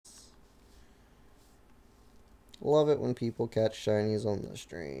Love it when people catch shinies on the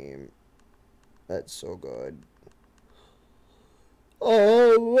stream. That's so good.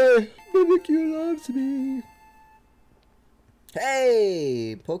 Oh, Mimikyu loves me.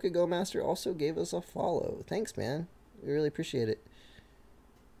 Hey! PokeGo Master also gave us a follow. Thanks, man. We really appreciate it.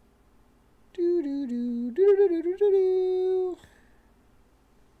 Did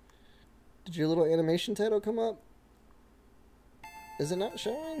your little animation title come up? Is it not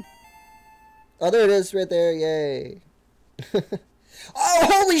showing? Oh, there it is right there. Yay. Oh,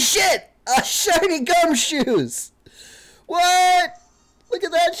 holy shit! Shiny gumshoes! What? Look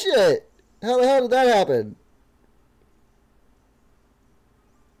at that shit! How the hell did that happen?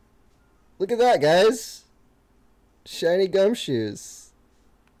 Look at that, guys. Shiny gumshoes.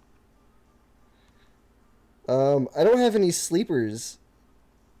 I don't have any sleepers.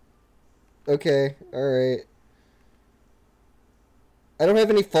 Okay, alright. I don't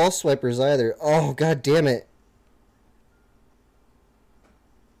have any false swipers either. Oh, god damn it.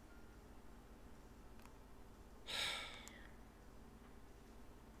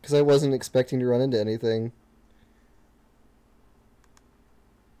 Because I wasn't expecting to run into anything.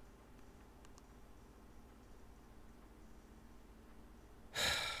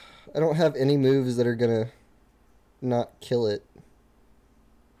 I don't have any moves that are gonna not kill it.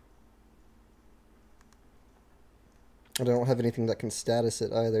 I don't have anything that can status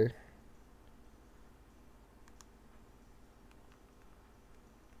it either.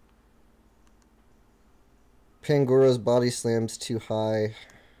 Pangora's body slam's too high.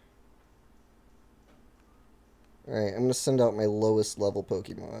 Alright, I'm gonna send out my lowest level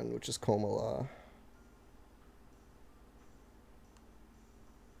Pokemon, which is Komala.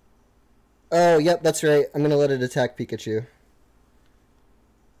 Oh, yep, that's right. I'm gonna let it attack Pikachu.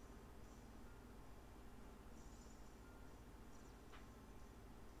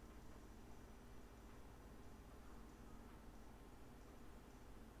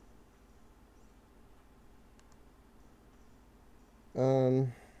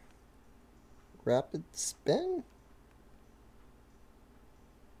 Rapid spin?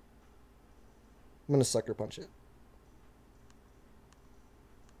 I'm gonna sucker punch it.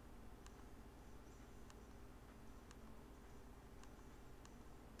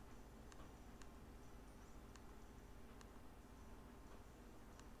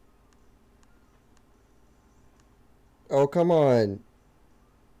 Oh, come on.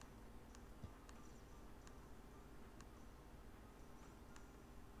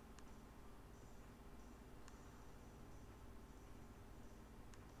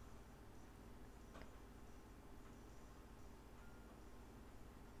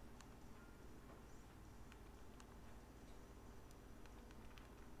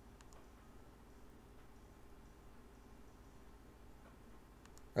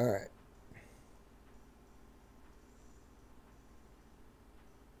 Alright.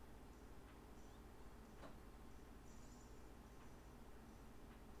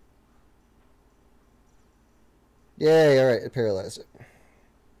 Yay, alright, it paralyzed it.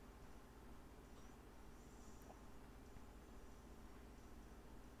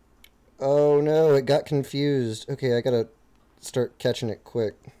 Oh no, it got confused. Okay, I gotta start catching it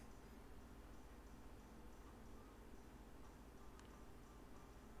quick.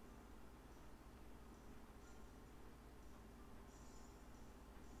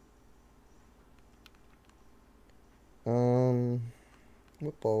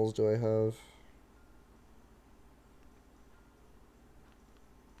 What balls do I have?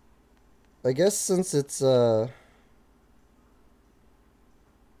 I guess since it's a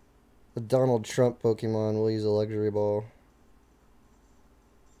Donald Trump Pokemon, we'll use a luxury ball.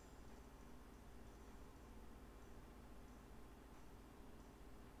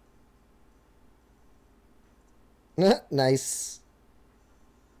 Nice.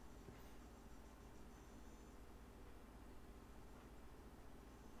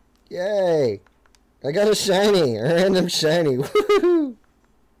 Yay! I got a shiny, a random shiny. Woohoo!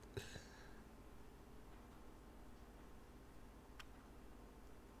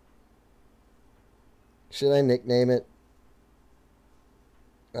 Should I nickname it?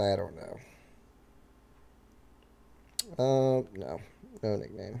 I don't know. No. No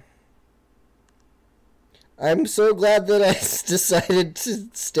nickname. I'm so glad that I decided to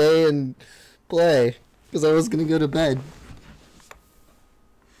stay and play, because I was going to go to bed.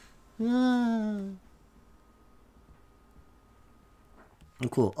 Oh,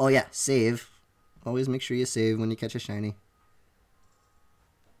 cool. Oh, yeah, save. Always make sure you save when you catch a shiny.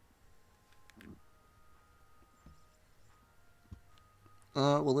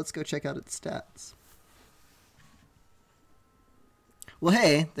 Well, let's go check out its stats. Well,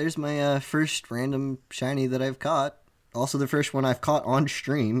 hey, there's my first random shiny that I've caught. Also the first one I've caught on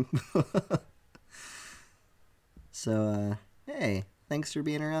stream. So, hey, thanks for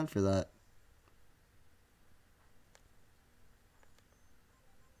being around for that.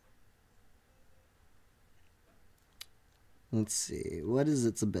 Let's see, what is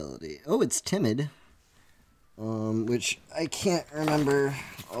its ability? Oh, it's timid. Which I can't remember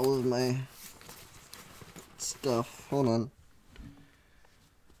all of my stuff. Hold on.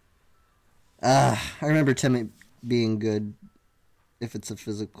 I remember timid being good if it's a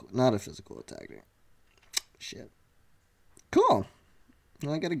physical, not a physical attacker. Shit. Cool.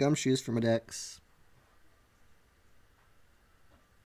 Well, I got a gumshoes for my decks.